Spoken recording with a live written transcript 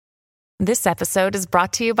This episode is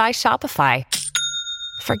brought to you by Shopify.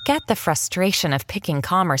 Forget the frustration of picking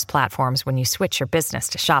commerce platforms when you switch your business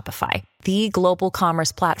to Shopify, the global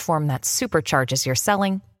commerce platform that supercharges your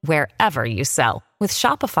selling wherever you sell. With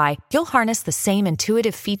Shopify, you'll harness the same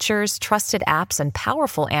intuitive features, trusted apps, and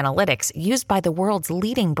powerful analytics used by the world's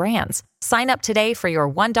leading brands. Sign up today for your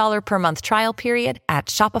 $1 per month trial period at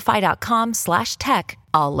shopify.com/tech,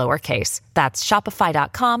 all lowercase. That's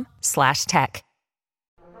shopify.com/tech.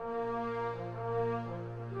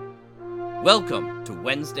 Welcome to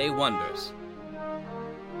Wednesday Wonders.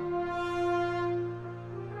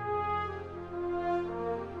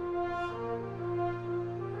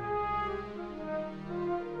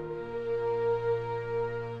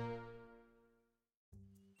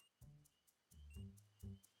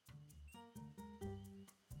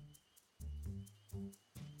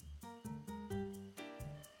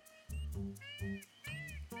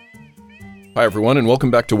 Hi everyone, and welcome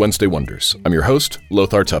back to Wednesday Wonders. I'm your host,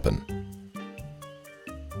 Lothar Tuppen.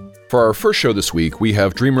 For our first show this week, we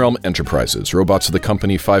have Dreamrealm Enterprises, Robots of the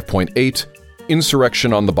Company 5.8,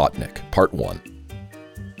 Insurrection on the Botnik, Part 1.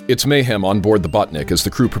 It's mayhem on board the Botnik as the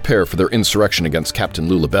crew prepare for their insurrection against Captain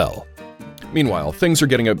Lula Bell. Meanwhile, things are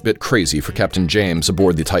getting a bit crazy for Captain James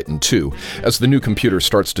aboard the Titan II, as the new computer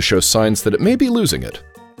starts to show signs that it may be losing it.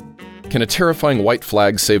 Can a terrifying white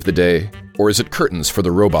flag save the day, or is it curtains for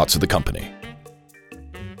the robots of the company?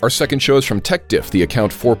 Our second show is from TechDiff, the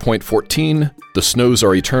account 4.14, The Snows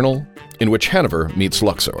Are Eternal, in which Hanover meets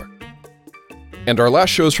Luxor. And our last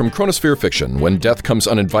show is from Chronosphere Fiction, When Death Comes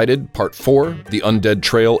Uninvited, Part 4, The Undead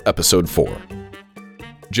Trail, Episode 4.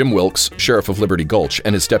 Jim Wilkes, Sheriff of Liberty Gulch,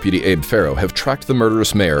 and his deputy Abe Farrow have tracked the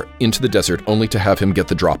murderous mayor into the desert only to have him get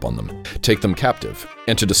the drop on them, take them captive,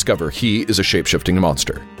 and to discover he is a shape-shifting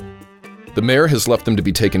monster. The mayor has left them to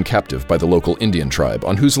be taken captive by the local Indian tribe,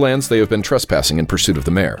 on whose lands they have been trespassing in pursuit of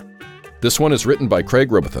the mayor. This one is written by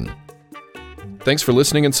Craig Robathan. Thanks for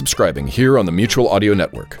listening and subscribing here on the Mutual Audio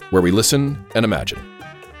Network, where we listen and imagine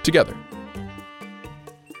together.